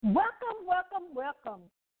welcome.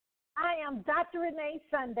 I am Dr. Renee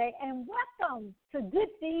Sunday, and welcome to Good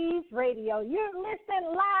Deeds Radio. You're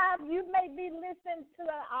listening live. You may be listening to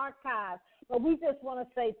the archive, but we just want to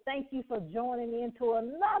say thank you for joining into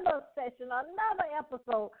another session, another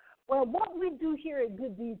episode, where what we do here at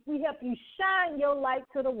Good Deeds, we help you shine your light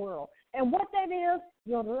to the world. And what that is,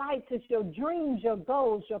 your light is your dreams, your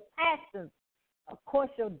goals, your passions, of course,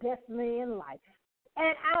 your destiny in life.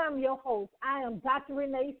 And I am your host. I am Dr.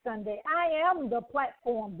 Renee Sunday. I am the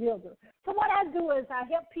platform builder. So what I do is I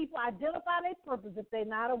help people identify their purpose if they're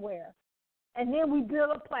not aware. And then we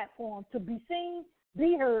build a platform to be seen,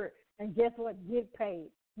 be heard, and guess what? Get paid.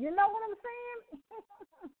 You know what I'm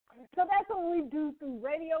saying? So that's what we do through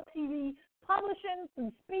radio, TV, publishing,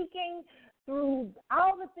 through speaking, through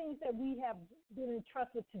all the things that we have been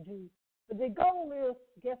entrusted to do. But the goal is,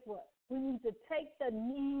 guess what? We need to take the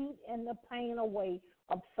need and the pain away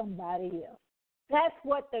of somebody else. That's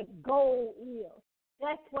what the goal is.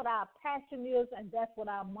 That's what our passion is, and that's what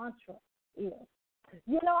our mantra is.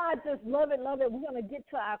 You know, I just love it, love it. We're going to get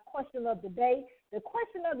to our question of the day. The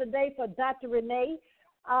question of the day for Dr. Renee,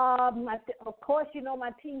 of course, you know,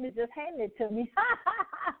 my team is just handing it to me.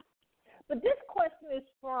 But this question is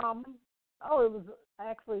from, it was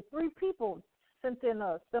actually 3 people sent in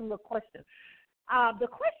a similar question. The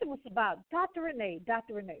question was about Dr. Renee.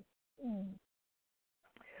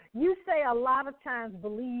 You say a lot of times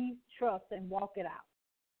believe, trust, and walk it out.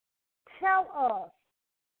 Tell us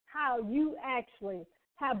how you actually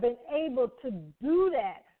have been able to do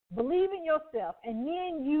that, believe in yourself, and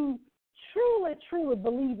then you truly, truly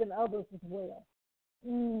believe in others as well.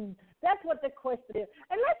 That's what the question is.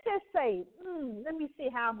 And let's just say, let me see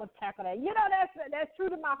how I'm going to tackle that. You know, that's true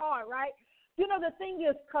to my heart, right? You know, the thing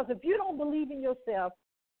is, because if you don't believe in yourself,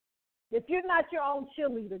 if you're not your own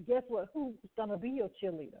cheerleader, guess what? Who's going to be your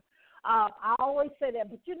cheerleader? I always say that,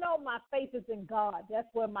 but you know my faith is in God. That's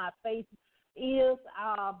where my faith is.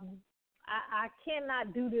 I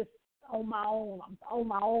cannot do this on my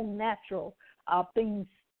own natural things,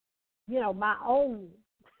 you know, my own.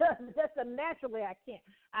 That's naturally I can't.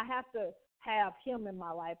 I have to have him in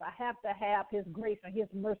my life. I have to have his grace and his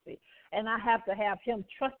mercy, and I have to have him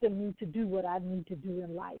trusting me to do what I need to do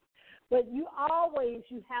in life. But you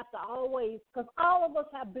have to always, because all of us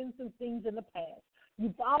have been through things in the past.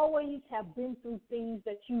 You've always have been through things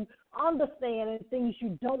that you understand and things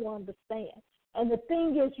you don't understand. And the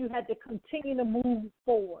thing is, you have to continue to move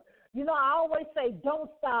forward. You know, I always say, don't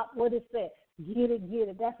stop what it said. Get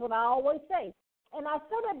it. That's what I always say. And I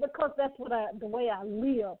say that because that's the way I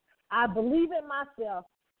live. I believe in myself.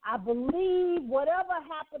 I believe whatever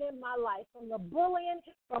happened in my life, from the bullying,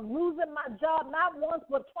 from losing my job, not once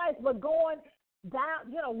but twice, but going down,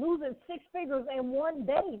 you know, losing 6 figures in one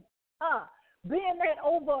day. Being that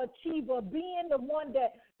overachiever, being the one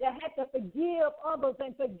that had to forgive others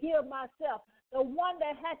and forgive myself, the one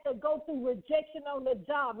that had to go through rejection on the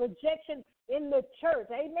job, rejection in the church.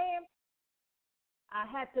 Amen. I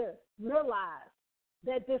had to realize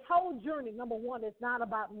that this whole journey, number one, is not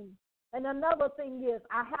about me. And another thing is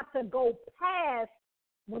I have to go past,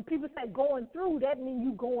 when people say going through, that means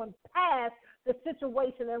you going past the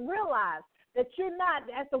situation and realize that you're not,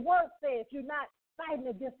 as the word says, you're not fighting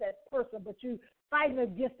against that person, but you're fighting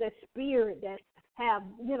against that spirit that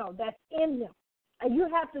that's in them. And you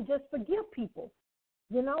have to just forgive people.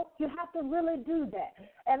 You know, you have to really do that.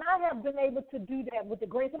 And I have been able to do that with the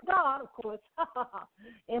grace of God, of course,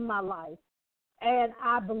 in my life. And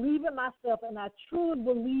I believe in myself, and I truly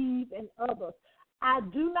believe in others. I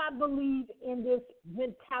do not believe in this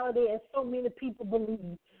mentality, as so many people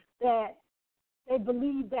believe, that they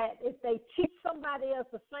believe that if they teach somebody else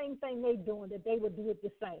the same thing they're doing, that they would do it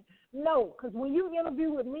the same. No, because when you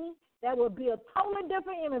interview with me, that would be a totally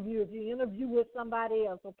different interview if you interview with somebody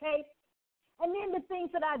else, okay? And then the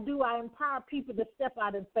things that I do, I empower people to step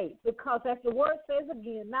out in faith, because as the word says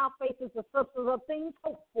again, now faith is the substance of things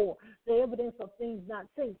hoped for, the evidence of things not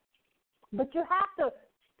seen. But you have to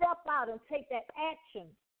step out and take that action.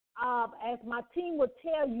 As my team would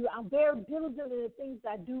tell you, I'm very diligent in the things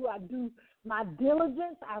I do. I do my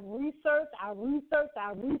diligence. I research,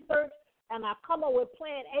 and I come up with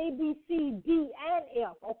plan A, B, C, D, and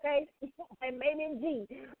F, okay? And maybe in G.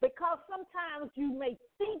 Because sometimes you may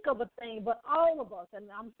think of a thing, but all of us, and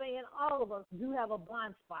I'm saying all of us, do have a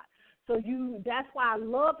blind spot. So that's why I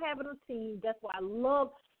love having a team. That's why I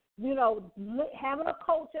love, having a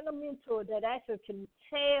coach and a mentor that actually can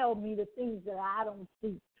tell me the things that I don't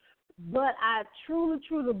see. But I truly,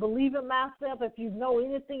 truly believe in myself. If you know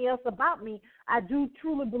anything else about me, I do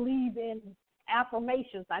truly believe in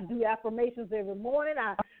affirmations. I do affirmations every morning.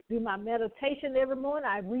 I do my meditation every morning.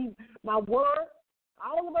 I read my word.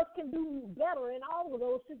 All of us can do better in all of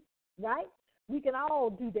those, right? We can all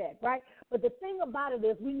do that, right? But the thing about it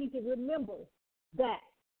is we need to remember that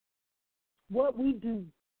what we do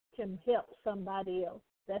can help somebody else.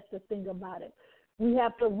 That's the thing about it. We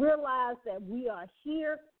have to realize that we are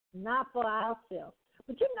here not for ourselves.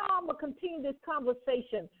 But I'm going to continue this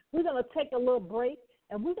conversation. We're going to take a little break,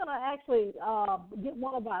 and we're going to actually get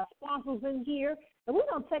one of our sponsors in here, and we're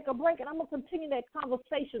going to take a break, and I'm going to continue that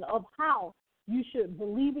conversation of how you should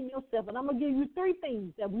believe in yourself. And I'm going to give you 3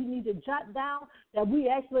 things that we need to jot down that we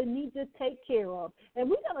actually need to take care of. And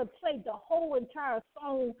we're going to play the whole entire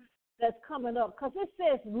song that's coming up because it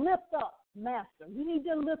says, lift up, Master. We need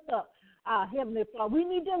to lift up our Heavenly Father. We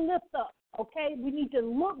need to lift up, okay? We need to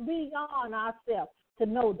look beyond ourselves to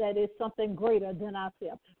know that it's something greater than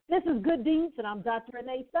ourselves. This is Good Deeds, and I'm Dr.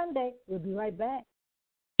 Renee Sunday. We'll be right back.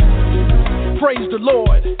 Praise the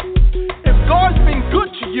Lord. If God's been good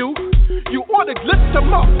to you, you ought to lift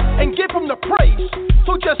him up and give him the praise.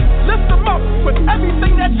 So just lift him up with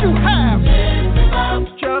everything that you have.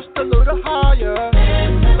 Just a little higher.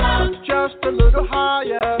 Just a little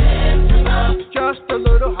higher. Just a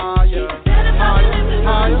little higher. Higher,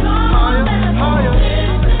 higher, higher, higher.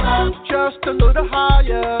 Just a little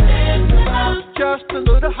higher. Just a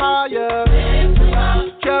little higher.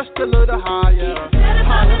 Just a little higher.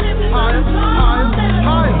 Higher, higher, higher,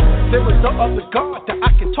 higher. There was no other God that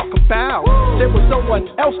I can talk about. There was no one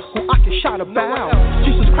else who I can shout about.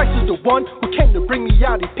 Jesus Christ is the one who came to bring me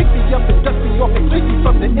out. He picked me up and dust me off and cleaned me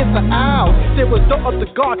from the inside out. There was no other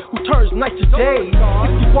God who turns night to day.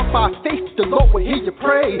 If you walk by faith, the Lord will hear you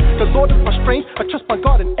pray. The Lord is my strength. I trust my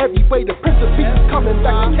God in every way. The Prince of Peace is coming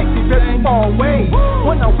back to take me very far away.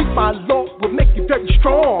 When I'm weak, my Lord will make you very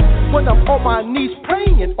strong. When I'm on my knees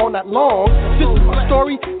praying all night long. This is my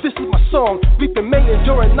story. This is my song. Weeping may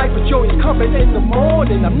endure at night, but joy is coming in the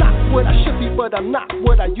morning. I'm not what I should be, but I'm not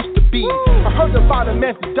what I used to be. I heard about a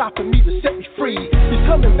man who died for me to set me free. He's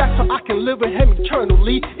coming back so I can live with him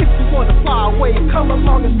eternally. If you want to fly away, come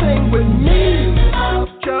along and sing with me.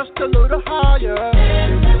 Just a little higher.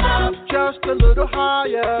 Just a little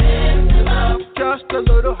higher. Just a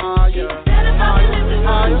little higher. Higher,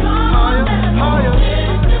 higher, higher, higher.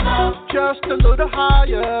 Just a little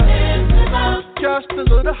higher. Just a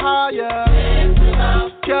little higher.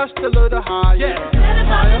 Just a little higher.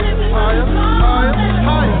 Higher, higher, higher,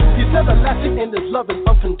 higher. He's everlasting and his love is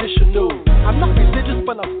unconditional. I'm not religious,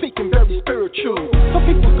 but I'm speaking very spiritual. Some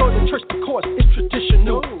people go to church because it's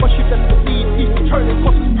traditional, but you best believe he's returning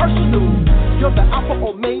because it's personal. You're the Alpha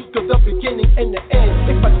Omega, the beginning and the end.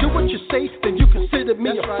 If I do what you say, then you consider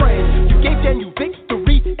me a friend. You gave Daniel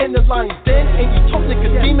victory in the lion's den, and you told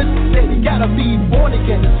Nicodemus that he gotta be born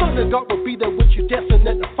again. The Son of God will be there with you dancing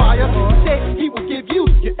in the fire. He said he will give you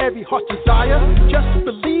your every heart's desire. Just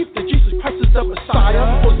believe that Jesus Christ is the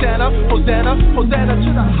Messiah. Hosanna, Hosanna, Hosanna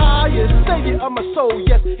to the highest. Savior of my soul,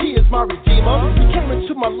 yes, he is my Redeemer. He came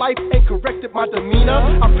into my life and corrected my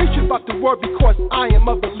demeanor. I preach about the word because I am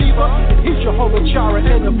a believer. And he's Jehovah Jireh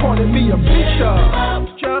and appointed me a preacher.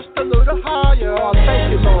 Just a little higher. Oh,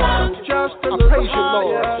 thank you, Lord. Just a little praise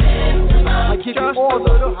higher. You, Lord. I give just you all a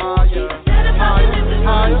little higher. Higher,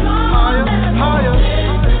 higher, higher, higher.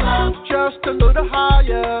 Just a little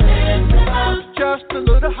higher. Just a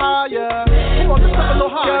little higher. Come on, let's have a little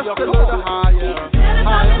higher. Just a little higher.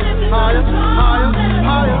 Higher, higher, higher,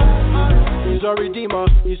 higher. He's a redeemer.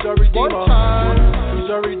 He's a redeemer. He's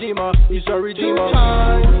a redeemer. He's a redeemer.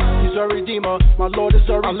 He's a redeemer. My Lord is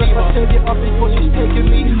a redeemer. I let my Savior up because he's taking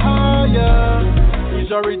me higher.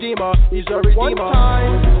 He's a redeemer. He's a redeemer.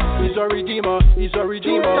 He's a redeemer. He's a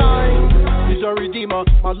redeemer. He's a redeemer.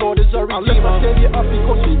 My Lord is a redeemer. I let my Savior up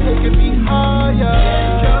because he's taking me higher.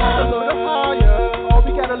 Just a little higher. Oh,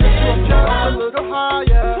 we gotta lift you up just a little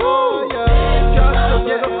higher. Just a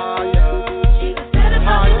little higher.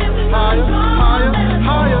 Higher, higher, higher,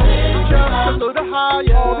 higher. Just a little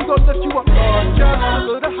higher. Oh, we gonna lift you up, Lord. Just a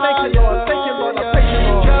little higher. Thank you, Lord. Thank you, Lord. I praise you,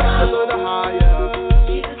 Lord. Just a little higher.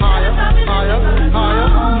 Higher, higher, higher,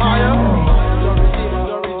 higher.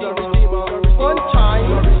 One time,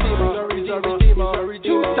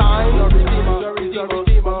 two times.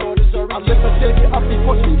 I lift my Savior up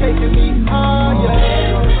because he's taking me higher.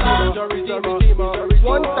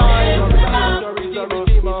 One time,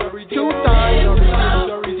 two times.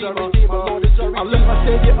 I lift my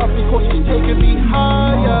Savior up because he's taking me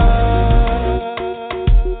higher.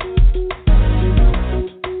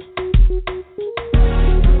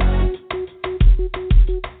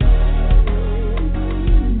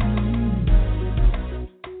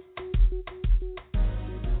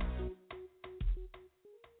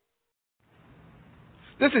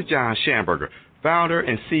 This This is John Schamberger, founder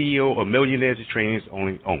and CEO of Millionaires and Trainings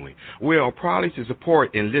Only. We are proud to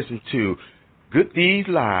support and listen to Good Deeds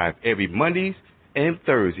Live every Mondays and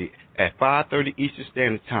Thursday at 5:30 Eastern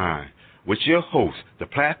Standard Time with your host, the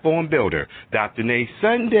platform builder, Dr. Nate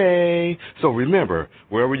Sunday. So remember,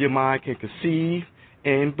 wherever your mind can conceive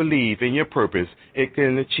and believe in your purpose, it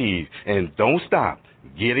can achieve. And don't stop.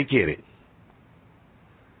 Get it, get it.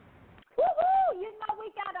 Woohoo! You know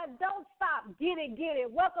we gotta don't stop. Get it, get it.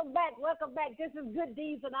 Welcome back, welcome back. This is Good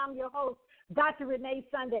Deeds, and I'm your host, Dr. Renee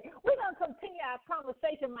Sunday. We're gonna continue our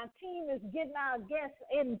conversation. My team is getting our guests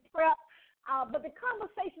in prep, but the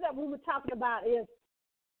conversation that we were talking about is,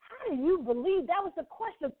 how do you believe? That was the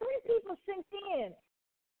question. 3 people sent in.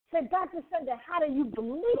 Said, Dr. Sunday, how do you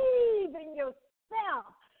believe in yourself?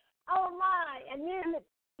 Oh, my. And then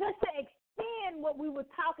just to extend what we were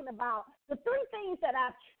talking about, the 3 things that I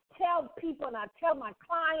tell people and I tell my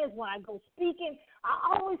clients when I go speaking,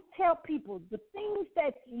 I always tell people the things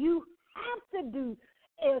that you have to do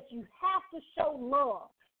is you have to show love.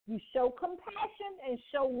 You show compassion and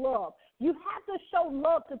show love. You have to show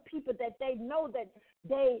love to people that they know that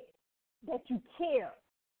you care.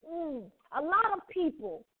 A lot of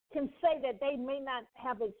people can say that they may not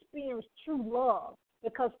have experienced true love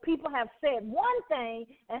because people have said one thing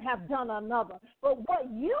and have done another. But what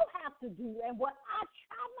you have to do, and what I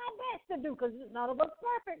try my best to do, because none of us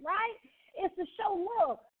perfect, right, is to show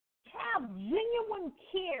love. Have genuine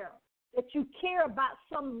care, that you care about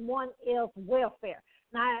someone else's welfare.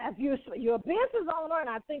 Now, if you're a business owner, and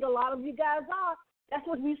I think a lot of you guys are, that's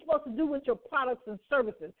what we're supposed to do with your products and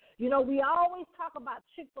services. You know, we always talk about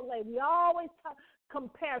Chick-fil-A. We always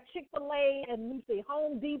compare Chick-fil-A and we say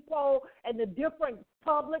Home Depot and the different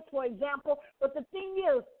Publix, for example. But the thing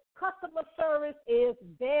is, customer service is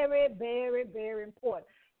very, very, very important.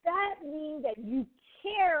 That means that you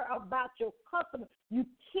care about your customer. You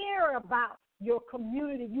care about your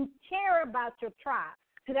community. You care about your tribe.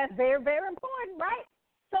 So that's very, very important, right?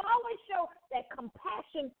 So I always show that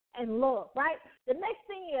compassion and love, right? The next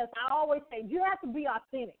thing is I always say you have to be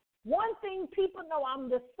authentic. One thing people know, I'm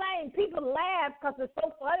the same. People laugh because it's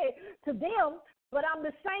so funny to them, but I'm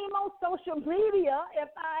the same on social media if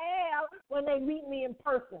I am when they meet me in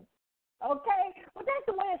person, okay? But that's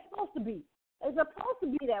the way it's supposed to be. It's supposed to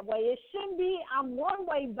be that way. It shouldn't be I'm one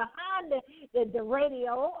way behind the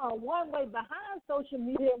radio or one way behind social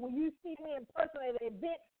media. When you see me in person at an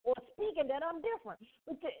event or speaking, that I'm different.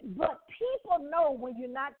 But people know when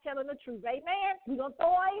you're not telling the truth. Amen? We're going to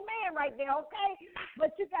throw an amen right there, okay?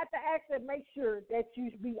 But you got to actually make sure that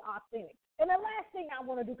you be authentic. And the last thing I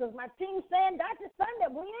want to do, because my team's saying, Dr.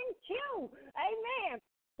 Sunday, we ain't cute. Amen.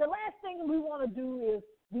 The last thing we want to do is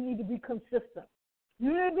we need to be consistent. You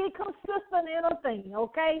need to be consistent in a thing,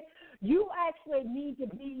 okay? You actually need to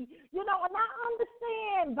be, and I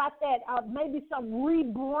understand about that, maybe some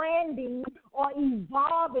rebranding or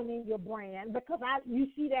evolving in your brand because you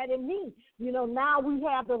see that in me. Now we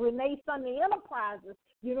have the Renee Sunday Enterprises.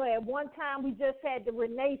 At one time we just had the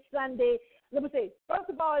Renee Sunday, let me see, first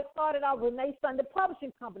of all, it started out Renee Sunday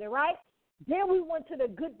Publishing Company, right? Then we went to the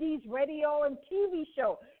Good Deeds Radio and TV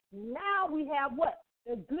show. Now we have what?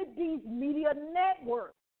 The Good Deeds Media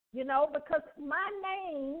Network, because my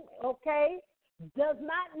name, okay, does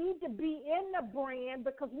not need to be in the brand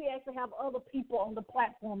because we actually have other people on the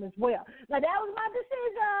platform as well. Now, that was my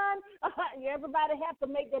decision. Everybody has to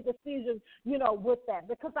make that decision, with that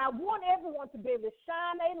because I want everyone to be able to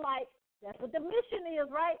shine their light. That's what the mission is,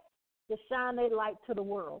 right? To shine their light to the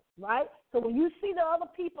world, right? So when you see the other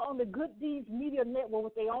people on the Good Deeds Media Network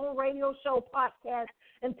with their own radio show, podcast,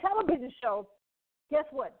 and television show, guess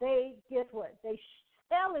what? They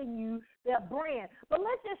selling you their brand. But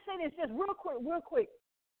let's just say this just real quick.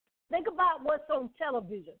 Think about what's on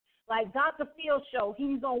television. Like Dr. Phil's show,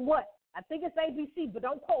 he's on what? I think it's ABC, but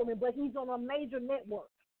don't quote me, but he's on a major network.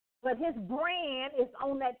 But his brand is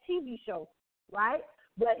on that TV show, right?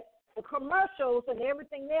 But the commercials and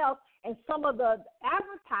everything else and some of the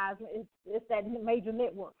advertisement is that major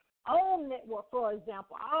network. OWN Network, for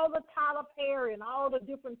example, all the Tyler Perry and all the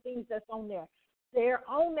different things that's on there. They're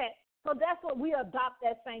on that. So that's what we adopt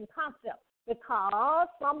that same concept because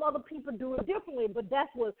some other people do it differently, but that's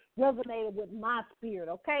what resonated with my spirit,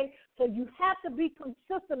 okay? So you have to be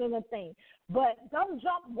consistent in a thing, but don't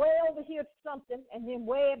jump way over here to something and then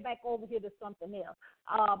way back over here to something else.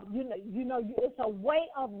 It's a way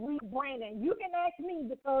of rebranding. You can ask me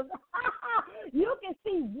because you can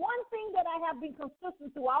see one thing that I have been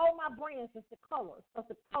consistent to all my brands is the colors, because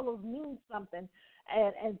the colors mean something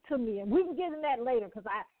and to me. And we can get in that later because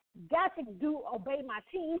got to obey my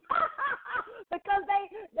team because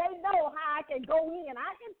they know how I can go in.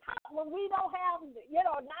 I can talk when we don't have,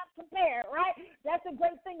 not prepared, right? That's the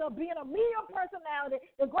great thing of being a media personality,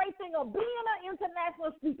 the great thing of being an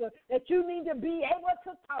international speaker, that you need to be able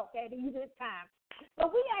to talk at either time.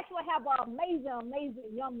 So we actually have an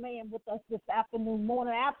amazing young man with us this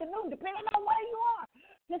morning, depending on where you are.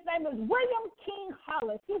 His name is William King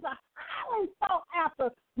Hollis. He's a highly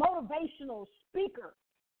sought-after motivational speaker.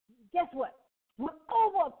 Guess what? With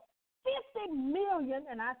over 50 million,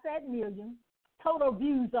 and I said million, total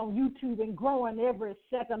views on YouTube and growing every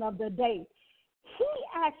second of the day, he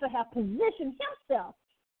actually has positioned himself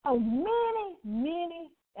on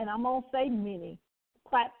many, and I'm going to say many,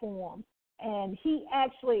 platforms. And he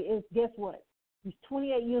actually is, guess what? He's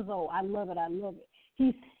 28 years old. I love it.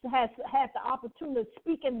 He has had the opportunity to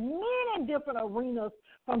speak in many different arenas,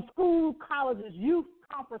 from school, colleges, youth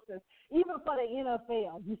conferences, even for the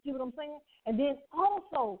NFL. You see what I'm saying? And then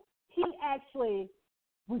also, he actually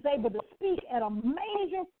was able to speak at a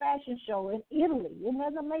major fashion show in Italy. Isn't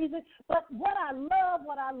that amazing? But what I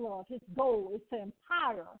love, his goal is to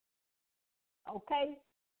empower, okay,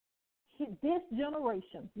 this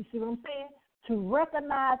generation, you see what I'm saying, to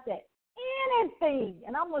recognize that anything,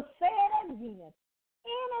 and I'm going to say it again,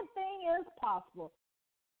 anything is possible.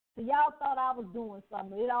 So y'all thought I was doing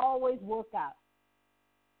something. It always works out.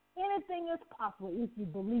 Anything is possible if you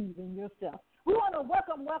believe in yourself. We want to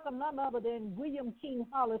welcome none other than William King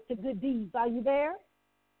Hollis to Good Deeds. Are you there?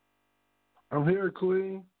 I'm here,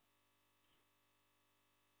 Queen.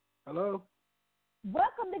 Hello?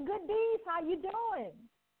 Welcome to Good Deeds. How you doing?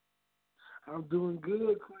 I'm doing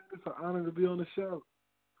good, Queen. It's an honor to be on the show.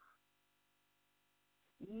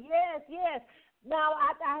 Yes. Now,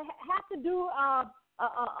 I have to do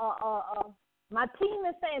my team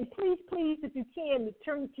is saying, please, if you can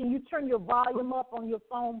you turn your volume up on your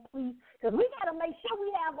phone, please? Because we got to make sure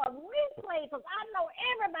we have a replay, because I know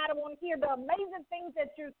everybody want to hear the amazing things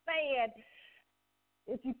that you're saying.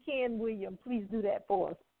 If you can, William, please do that for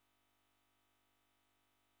us.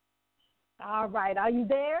 All right. Are you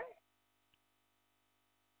there?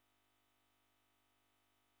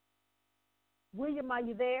 William, are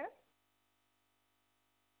you there?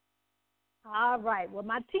 All right. Well,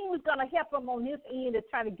 my team is going to help him on his end to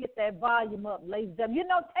try to get that volume up, ladies and gentlemen. You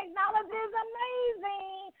know, technology is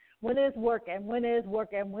amazing when it's working.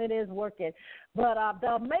 But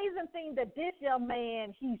the amazing thing that this young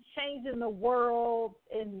man, he's changing the world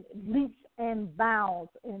in leaps and bounds,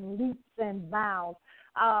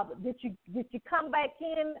 Did you come back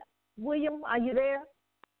in, William? Are you there?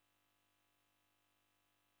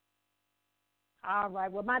 All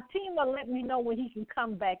right. Well, my team will let me know when he can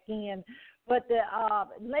come back in. But,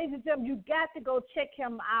 ladies and gentlemen, you got to go check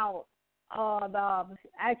him out.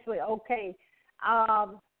 Okay.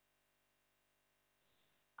 All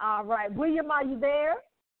right. William, are you there?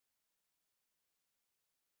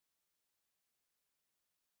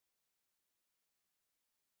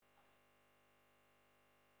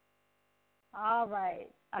 All right.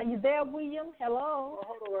 Are you there, William? Hello? Oh,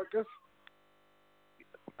 hold on, I guess.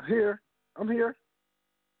 Here. I'm here.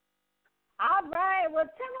 All right. Well,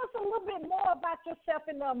 tell us a little bit more about yourself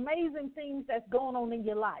and the amazing things that's going on in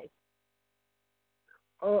your life.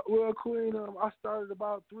 Well, Queen, I started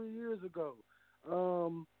about 3 years ago.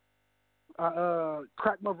 I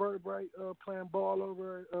cracked my vertebrae playing ball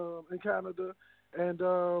over in Canada, and,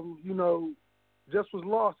 just was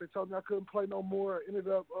lost. They told me I couldn't play no more. Ended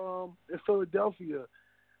up in Philadelphia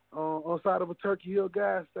on the side of a Turkey Hill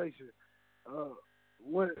gas station.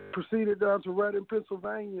 Proceeded down to Reading,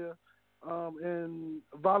 Pennsylvania, and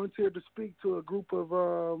volunteered to speak to a group of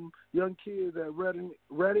young kids at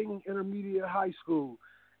Reading Intermediate High School.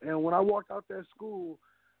 And when I walked out that school,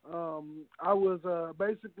 I was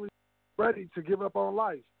basically ready to give up on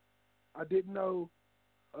life. I didn't know,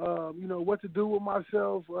 what to do with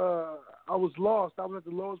myself. I was lost. I was at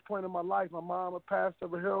the lowest point in my life. My mom had passed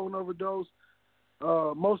of a heroin overdose.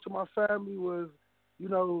 Most of my family was, it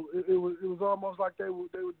was almost like they were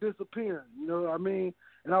disappearing. You know what I mean?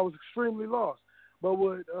 And I was extremely lost. But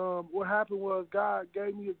what happened was God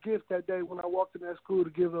gave me a gift that day when I walked in that school to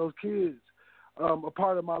give those kids a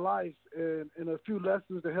part of my life and a few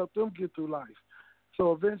lessons to help them get through life.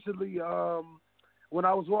 So eventually, when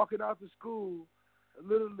I was walking out to school,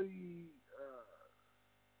 literally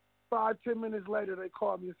 5-10 minutes later, they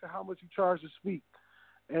called me and said, "How much you charge to speak?"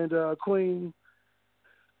 And Queen,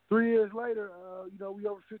 3 years later, we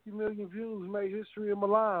over 50 million views, made history in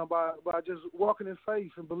Milan by just walking in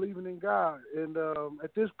faith and believing in God. And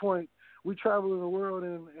at this point, we travel in the world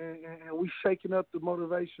and we shaking up the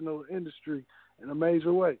motivational industry in a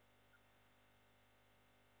major way.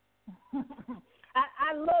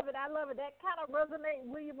 I love it. I love it. That kind of resonates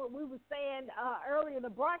with what we were saying earlier in the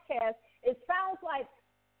broadcast. It sounds like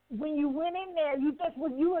when you went in there, you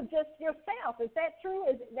were just yourself. Is that true?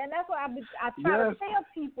 And that's what I try to tell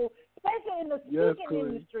people, especially in the speaking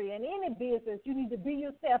industry and any business, you need to be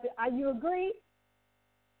yourself. Are you agree?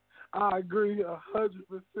 I agree 100%,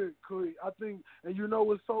 Queen. I think, and you know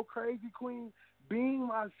what's so crazy, Queen? Being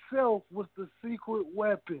myself was the secret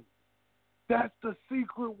weapon. That's the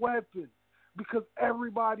secret weapon, because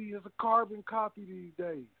everybody is a carbon copy these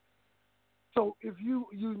days. So if you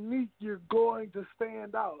unique, you're going to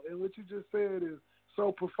stand out. And what you just said is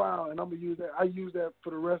so profound, and I'm going to use that. I use that for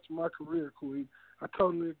the rest of my career, Queen. I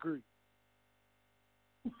totally agree.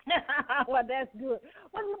 Well, that's good.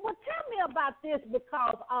 Well, tell me about this,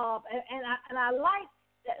 because and I like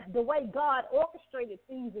the way God orchestrated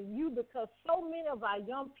things in you, because so many of our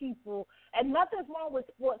young people, and nothing's wrong with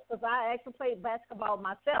sports, because I actually played basketball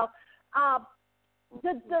myself.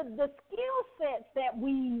 The skill sets that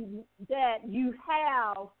you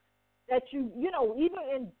have, that you know, even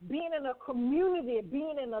in being in a community,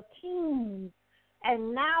 being in a team,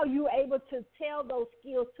 and now you're able to tell those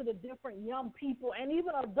skills to the different young people and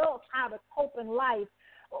even adults how to cope in life.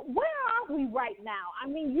 Where are we right now? I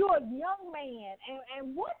mean, you're a young man,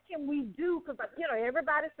 and what can we do? Because, you know,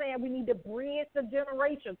 everybody's saying we need to bridge the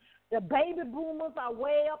generation. The baby boomers are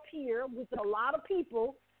way up here with a lot of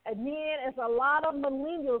people, and then there's a lot of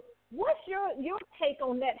millennials. What's your take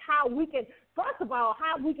on that, how we can, first of all,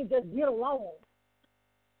 how we can just get along?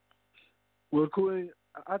 Well, Queen,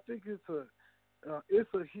 I think it's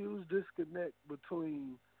a huge disconnect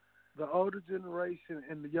between the older generation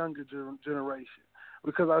and the younger generation,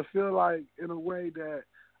 because I feel like, in a way, that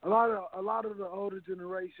a lot of the older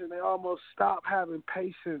generation, they almost stop having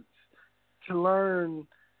patience to learn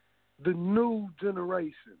the new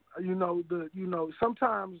generation.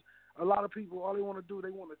 Sometimes a lot of people, all they want to do, they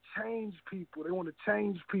want to change people. They want to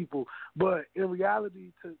change people. But in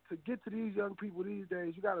reality, to get to these young people these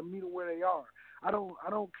days, you got to meet them where they are. I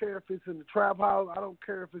don't care if it's in the trap house. I don't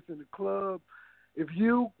care if it's in the club. If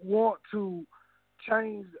you want to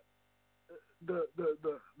change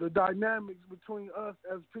the dynamics between us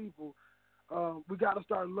as people, we got to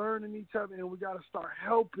start learning each other, and we got to start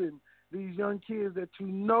helping these young kids that you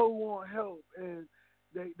know want help, and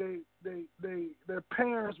their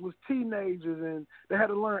parents was teenagers and they had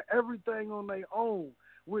to learn everything on their own.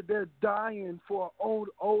 They're dying for an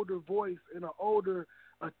older voice and a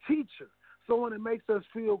teacher, someone that makes us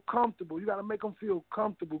feel comfortable. You got to make them feel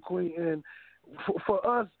comfortable, Queen. And for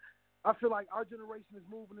us, I feel like our generation is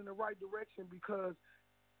moving in the right direction, because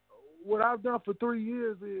what I've done for 3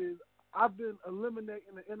 years is I've been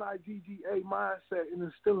eliminating the NIGGA mindset and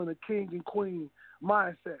instilling a king and queen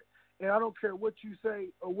mindset. And I don't care what you say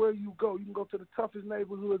or where you go. You can go to the toughest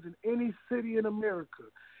neighborhoods in any city in America.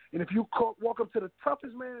 And if you walk up to the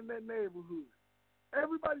toughest man in that neighborhood,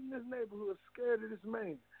 everybody in this neighborhood is scared of this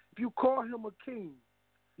man. If you call him a king,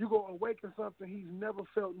 you're going to awaken something he's never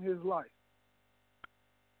felt in his life.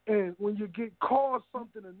 And when you get called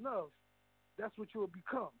something enough, that's what you'll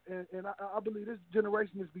become. And I believe this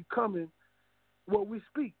generation is becoming what we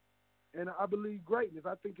speak. And I believe greatness.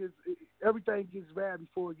 I think everything gets bad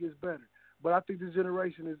before it gets better. But I think this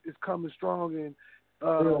generation is coming strong, and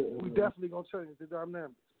we definitely going to change the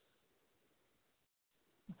dynamics.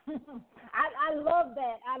 I love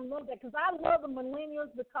that. I love that, because I love the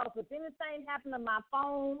millennials, because if anything happened to my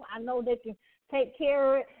phone, I know they can take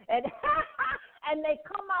care of it. And and they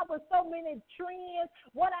come out with so many trends.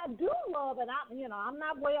 What I do love, and I'm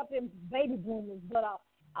not way up in baby boomers, but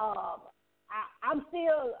I'm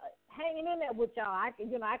still hanging in there with y'all. I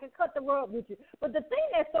can cut the rug with you. But the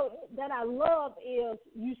thing that I love is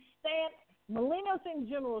millennials in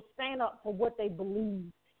general stand up for what they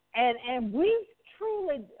believe, and we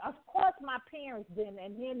truly, of course, my parents didn't,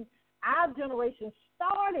 and then our generation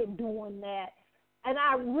started doing that. And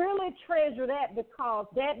I really treasure that, because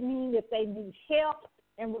that means if they need help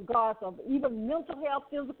in regards of even mental health,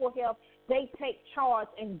 physical health, they take charge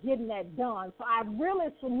in getting that done. So I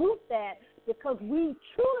really salute that, because we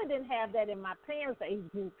truly didn't have that in my parents' age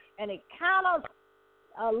group. And it kind of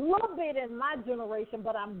a little bit in my generation,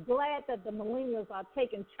 but I'm glad that the millennials are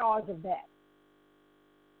taking charge of that.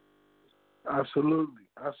 Absolutely.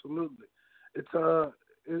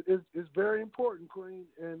 It's very important, Queen.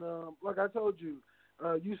 And like I told you,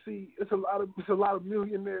 you see, it's a lot of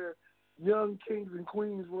millionaire young kings and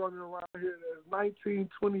queens running around here that's 19,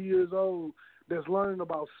 20 years old, that's learning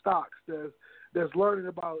about stocks, that's learning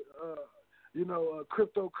about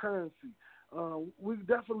cryptocurrency. We're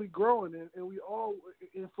definitely growing, and we all,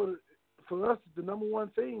 and for for us, the number one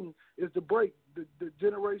thing is to break the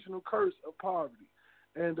generational curse of poverty.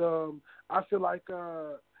 And I feel like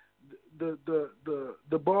the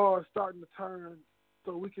ball is starting to turn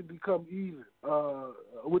so we can become even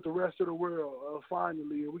with the rest of the world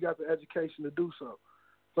finally, and we got the education to do so.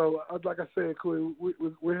 So, like I said, Queen,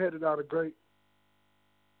 we're headed out a great.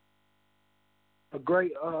 I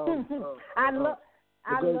love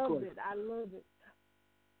it.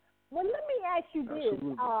 Well, let me ask you this.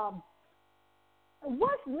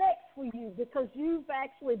 What's next for you? Because you've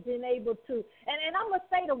actually been able to, and I'm going to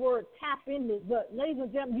say the word tap in this, but ladies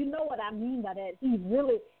and gentlemen, you know what I mean by that. He's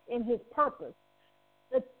really in his purpose.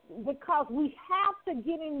 Because we have to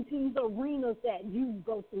get into these arenas that you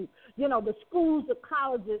go through, you know, the schools, the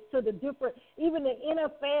colleges, to the different, even the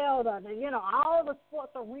NFL, all the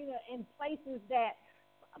sports arena in places that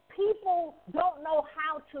people don't know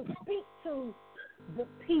how to speak to the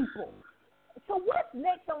people. So what's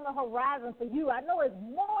next on the horizon for you? I know it's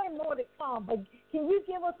more and more to come, but can you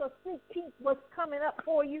give us a sneak peek what's coming up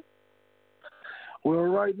for you? Well,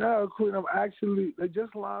 right now, Queen, they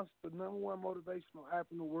just launched the number one motivational app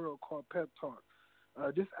in the world called Pep Talk.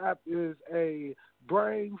 This app is a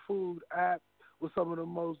brain food app with some of the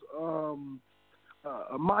most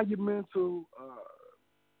monumental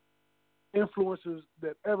influencers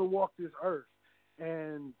that ever walked this earth.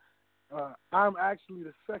 And I'm actually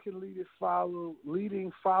the second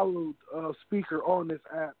leading followed speaker on this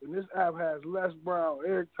app. And this app has Les Brown,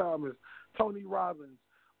 Eric Thomas, Tony Robbins,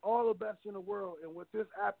 all the best in the world. And what this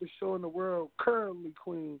app is showing the world currently,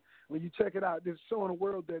 Queen, when you check it out, it's showing the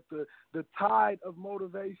world that the tide of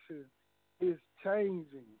motivation is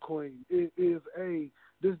changing, Queen. It is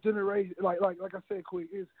this generation, like I said, Queen,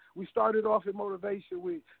 we started off in motivation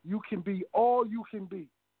with you can be all you can be.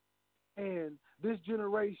 And this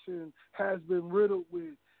generation has been riddled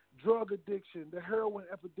with drug addiction. The heroin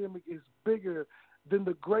epidemic is bigger than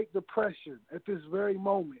the Great Depression at this very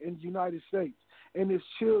moment in the United States. And it's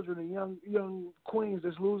children and young queens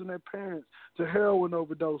that's losing their parents to heroin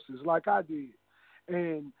overdoses like I did.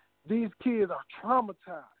 And these kids are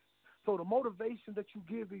traumatized. So the motivation that you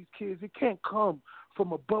give these kids, it can't come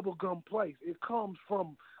from a bubblegum place. It comes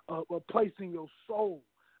from a place in your soul.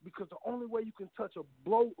 Because the only way you can touch a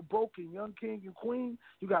broken young king and queen,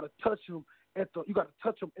 you got to touch them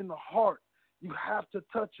in the heart. You have to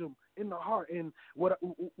touch them in the heart. And what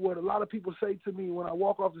a lot of people say to me when I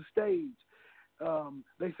walk off the stage,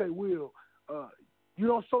 they say, Will, you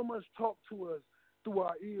don't so much talk to us through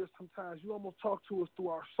our ears sometimes. You almost talk to us through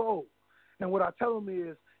our soul. And what I tell them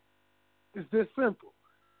is, it's this simple.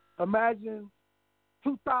 Imagine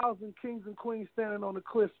 2,000 kings and queens standing on the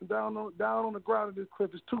cliffs, and down on the ground of this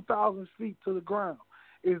cliff is 2,000 feet to the ground.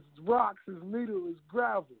 It's rocks, it's needle, it's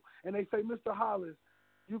gravel. And they say, Mr. Hollis,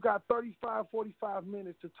 you got 35, 45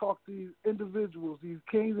 minutes to talk to these individuals, these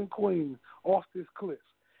kings and queens, off this cliff.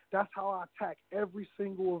 That's how I attack every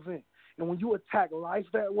single event. And when you attack life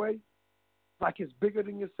that way, like it's bigger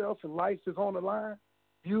than yourself and life is on the line,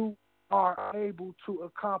 you are able to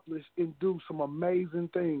accomplish and do some amazing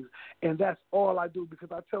things. And that's all I do,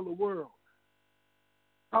 because I tell the world,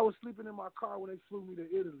 I was sleeping in my car when they flew me to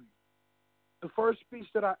Italy. The first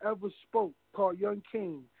speech that I ever spoke, called Young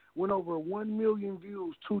King, went over 1 million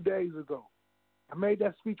views 2 days ago. I made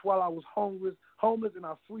that speech while I was homeless, and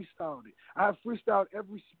I freestyled it. I have freestyled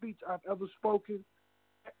every speech I've ever spoken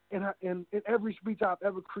and every speech I've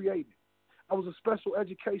ever created. I was a special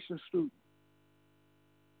education student.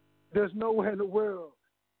 There's nowhere in the world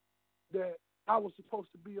that I was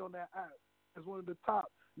supposed to be on that app as one of the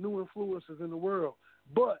top new influencers in the world.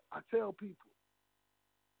 But I tell people,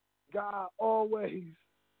 God always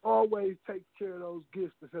takes care of those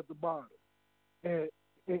gifts that's at the bottom. And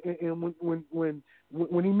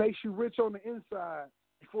when he makes you rich on the inside,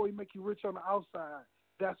 before he makes you rich on the outside,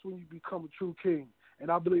 that's when you become a true king. And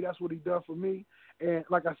I believe that's what he does for me. And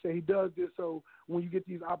like I said, he does this so when you get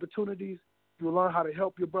these opportunities, you'll learn how to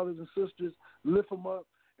help your brothers and sisters, lift them up.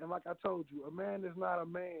 And like I told you, a man is not a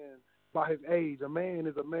man by his age. A man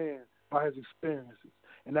is a man by his experiences.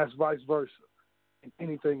 And that's vice versa in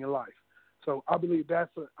anything in life. So I believe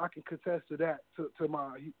I can contest to that, to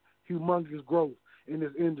my humongous growth in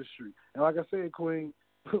this industry. And like I said, Queen,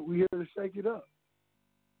 we're here to shake it up.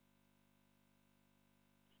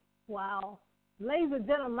 Wow. Ladies and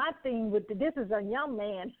gentlemen, my theme with this is a young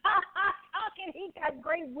man talking. He got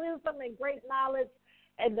great wisdom and great knowledge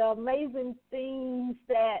and the amazing things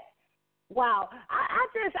that, wow.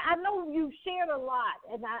 I know you've shared a lot,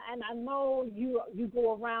 and I know you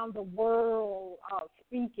go around the world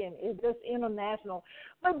speaking. It's just international.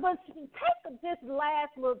 But take this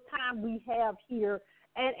last little time we have here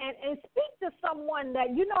and speak to someone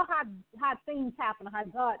that you know how things happen, how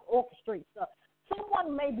God orchestrates stuff.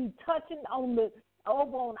 Someone may be touching over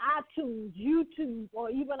on iTunes, YouTube, or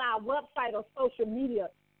even our website or social media,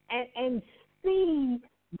 and see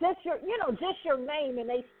just your name, and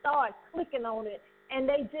they start clicking on it, and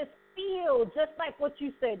they just feel just like what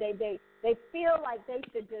you said. They feel like they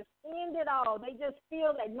should just end it all. They just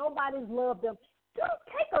feel like nobody's loved them. Just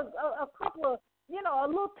take a couple of, a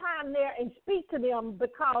little time there and speak to them,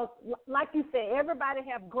 because, like you said, everybody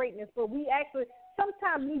have greatness, but we actually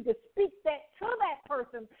sometimes need to speak that to that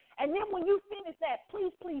person. And then when you finish that,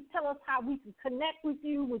 please tell us how we can connect with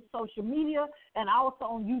you with social media and also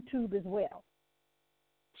on YouTube as well.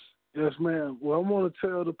 Yes, ma'am. Well, I want to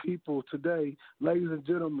tell the people today, ladies and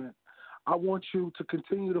gentlemen, I want you to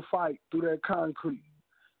continue to fight through that concrete.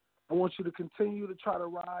 I want you to continue to try to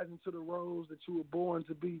rise into the rose that you were born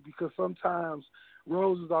to be, because sometimes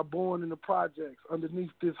roses are born in the projects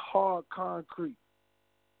underneath this hard concrete.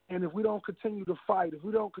 And if we don't continue to fight, if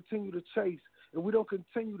we don't continue to chase, if we don't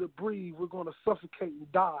continue to breathe, we're going to suffocate and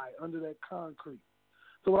die under that concrete.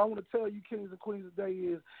 So what I want to tell you, kings and queens, today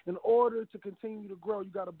is, in order to continue to grow,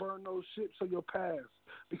 you got to burn those ships of your past.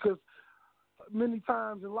 Because many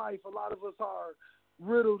times in life, a lot of us are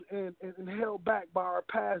riddled and held back by our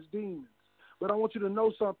past demons. But I want you to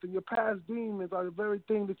know something. Your past demons are the very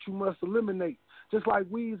thing that you must eliminate. Just like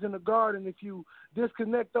weeds in the garden, if you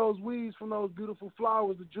disconnect those weeds from those beautiful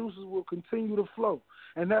flowers, the juices will continue to flow.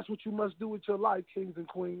 And that's what you must do with your life, kings and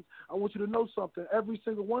queens. I want you to know something. Every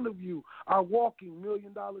single one of you are walking $1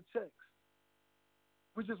 million checks.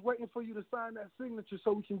 We're just waiting for you to sign that signature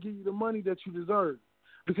so we can give you the money that you deserve.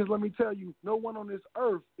 Because let me tell you, no one on this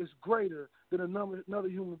earth is greater than another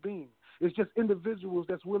human being. It's just individuals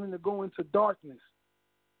that's willing to go into darkness,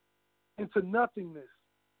 into nothingness,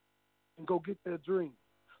 and go get their dream.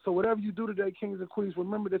 So whatever you do today, kings and queens,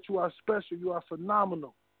 remember that you are special, you are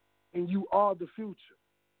phenomenal, and you are the future.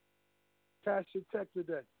 Cash your check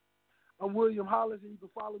today. I'm William Hollis, and you can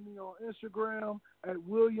follow me on Instagram at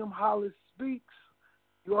William Hollis Speaks.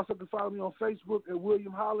 You also can follow me on Facebook at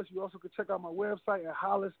William Hollis. You also can check out my website at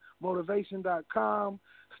hollismotivation.com.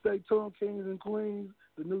 Stay tuned, kings and queens.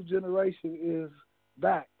 The new generation is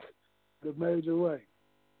back the major way.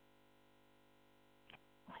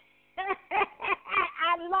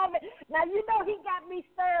 I love it. Now, he got me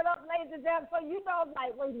stirred up, ladies and gentlemen, so I'm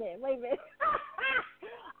like, wait a minute.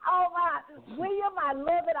 Oh, my. William, I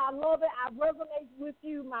love it. I resonate with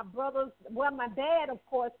you. My brothers, my dad, of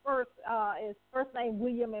course, his first name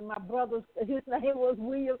William, and my brother's, his name was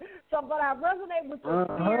William. So, but I resonate with your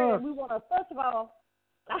spirit, and we want to, first of all,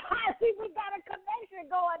 see, we got a connection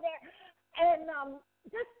going there. And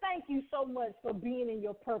just thank you so much for being in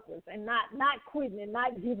your purpose and not quitting and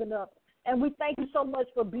not giving up. And we thank you so much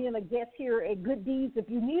for being a guest here at Good Deeds. If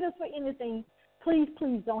you need us for anything, please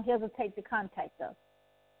don't hesitate to contact us.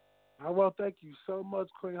 Well, thank you so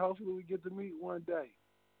much, Queen. Hopefully we get to meet one day.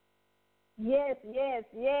 Yes. Amen.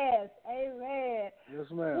 Yes,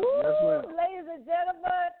 ma'am. Woo, yes, ma'am. Ladies and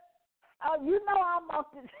gentlemen, y'all know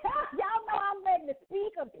I'm ready to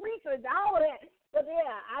speak or preach or all that. But,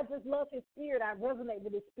 yeah, I just love his spirit. I resonate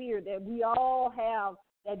with his spirit that we all have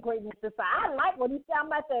that greatness inside. I like what he said. I'm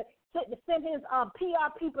about to send his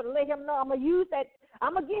PR people to let him know I'm going to use that.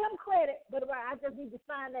 I'm going to give him credit, but I just need to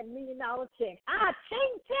sign that $1 million check.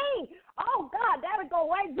 Ching, ching. Oh, God, that'll go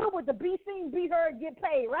right good with the be seen, be heard, get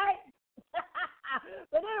paid, right?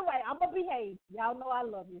 But anyway, I'm going to behave. Y'all know I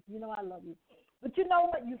love you. You know I love you. But you know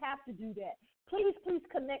what? You have to do that. Please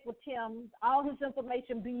connect with him. All his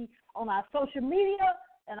information be on our social media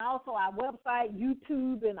and also our website,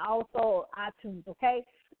 YouTube, and also iTunes, okay?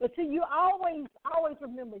 But see, you always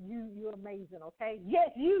remember you're amazing, okay?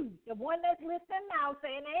 Yes, you, the one that's listening now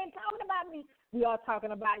saying they ain't talking about me, we are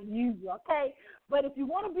talking about you, okay? But if you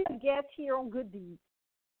want to be a guest here on Good Deeds,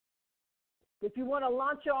 if you want to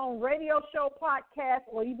launch your own radio show, podcast,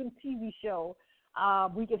 or even TV show,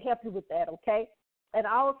 we can help you with that, okay? And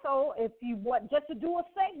also, if you want just to do a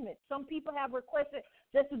segment, some people have requested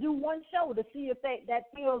just to do one show to see if that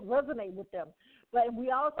feels resonate with them. But we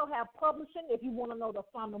also have publishing. If you want to know the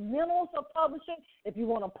fundamentals of publishing, if you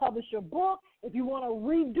want to publish your book, if you want to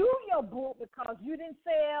redo your book because you didn't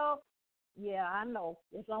sell, yeah, I know.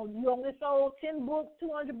 You only sold 10 books,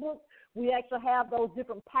 200 books. We actually have those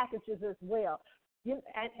different packages as well.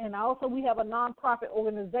 And also we have a nonprofit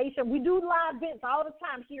organization. We do live events all the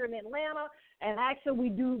time here in Atlanta, and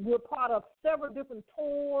actually we're part of several different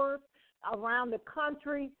tours around the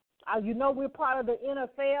country. We're part of the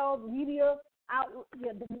NFL media.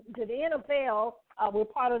 The NFL, we're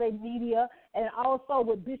part of their media, and also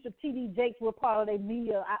with Bishop T.D. Jakes, we're part of their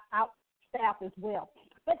media out staff as well.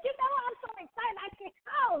 But you know, I'm so excited. I can't.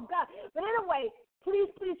 Oh God! But anyway,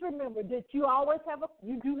 please remember that you always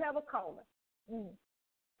do have a calling.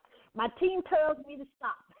 My team tells me to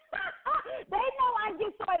stop. They know I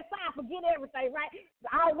get so excited, I forget everything, right?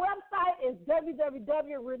 Our website is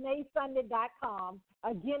www.reneesunday.com.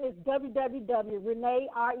 Again, it's www.renee,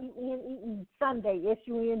 R-E-N-E-E, Sunday,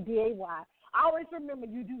 S-U-N-D-A-Y. Always remember,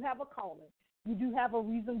 you do have a calling. You do have a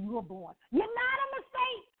reason you were born. You're not a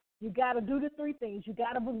mistake. You got to do the three things. You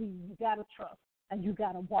got to believe, you got to trust, and you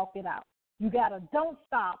got to walk it out. You got to don't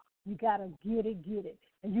stop. You got to get it.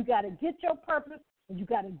 And you got to get your purpose, and you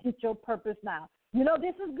got to get your purpose now. You know,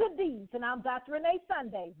 this is Good Deeds, and I'm Dr. Renee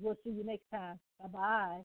Sunday. We'll see you next time. Bye-bye.